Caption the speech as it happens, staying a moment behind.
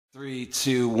3,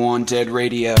 2, 1, Dead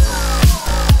Radio.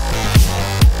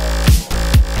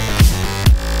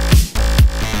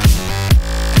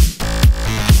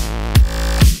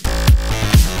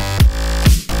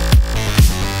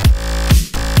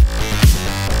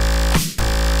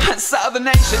 So the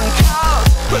nation calls,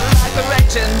 but like the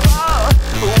raging bull,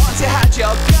 once you had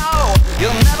your go,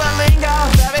 you'll never linger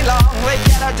very long. We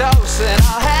get a dose in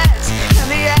our heads,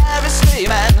 and the air is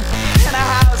screaming. In a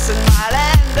house in my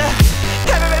land,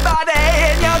 everybody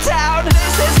in your town,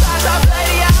 this is Rise Up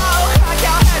Radio. Crack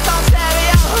your heads on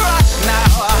stereo, rush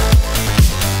now.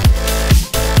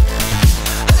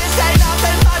 This ain't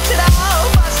nothing much at all,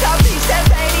 must have these dead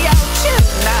radio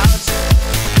tune out.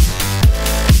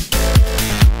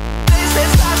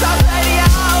 Rise Up Radio,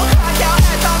 crack your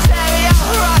heads on stereo,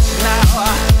 rush now.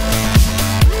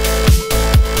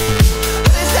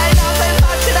 This ain't nothing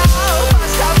much at all,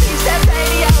 must have these dead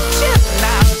radio tune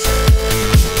out.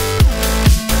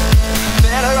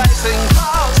 Federation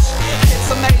pulse, it's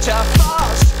a major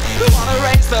force. We wanna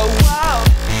raise the world,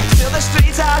 till the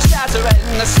streets are shattering.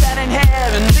 Standing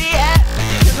here in the air,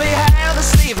 as we hail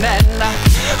this evening.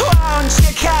 Won't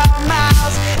you come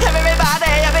out, everybody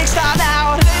a big star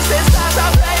now. This is Rise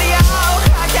Up Radio,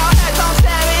 crack your heads on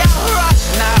stereo, rush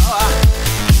now.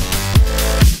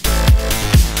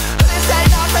 This ain't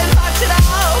nothing much at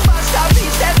all, must have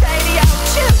these dead radio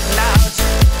tune out.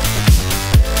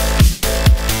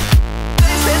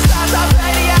 This is Rise Up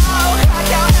Radio, crack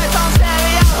your heads on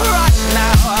stereo, rush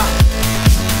now.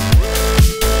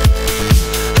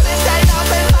 This ain't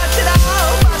nothing much at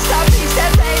all, must have these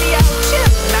dead radio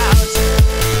tune out.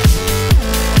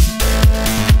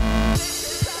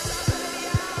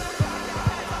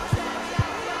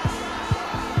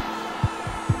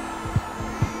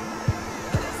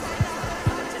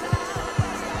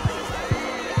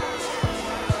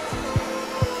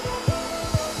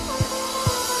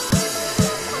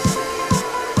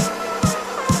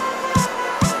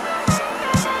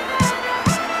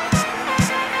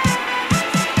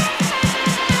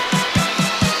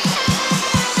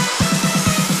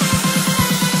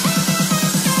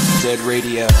 Dead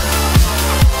Radio.